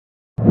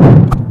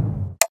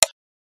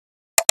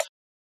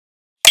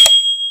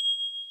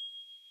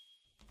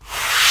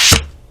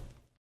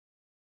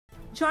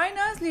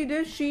China's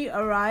leader Xi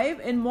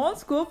arrived in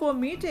Moscow for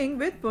meeting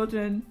with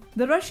Putin.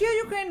 The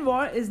Russia-Ukraine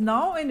war is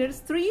now in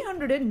its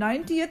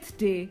 390th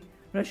day.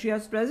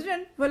 Russia's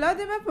President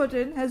Vladimir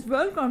Putin has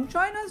welcomed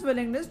China's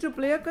willingness to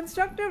play a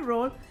constructive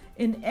role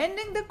in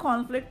ending the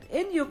conflict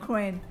in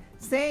Ukraine,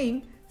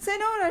 saying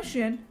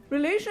Sino-Russian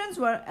relations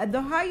were at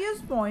the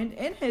highest point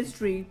in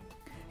history.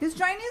 His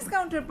Chinese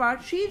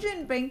counterpart Xi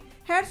Jinping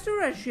heads to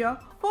Russia,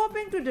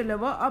 hoping to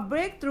deliver a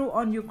breakthrough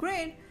on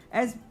Ukraine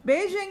as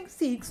Beijing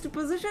seeks to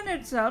position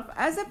itself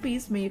as a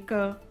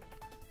peacemaker.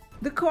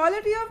 The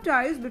quality of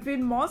ties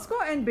between Moscow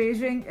and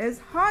Beijing is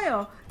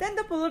higher than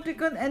the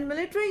political and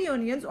military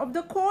unions of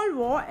the Cold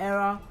War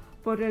era,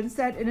 Putin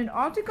said in an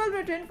article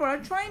written for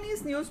a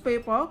Chinese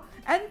newspaper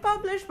and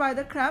published by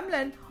the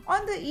Kremlin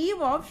on the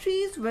eve of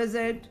Xi's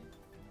visit.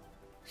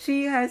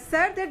 Xi has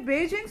said that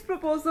Beijing's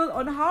proposal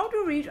on how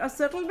to reach a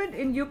settlement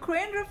in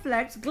Ukraine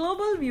reflects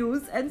global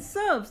views and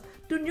serves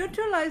to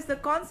neutralize the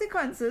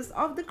consequences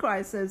of the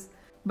crisis,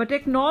 but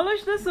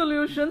acknowledge the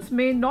solutions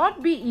may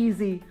not be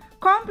easy.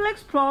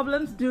 Complex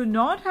problems do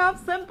not have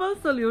simple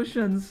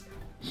solutions,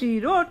 Xi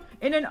wrote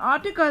in an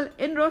article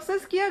in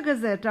Rossiyskaya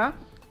Gazeta,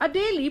 a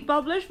daily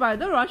published by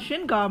the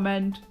Russian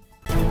government.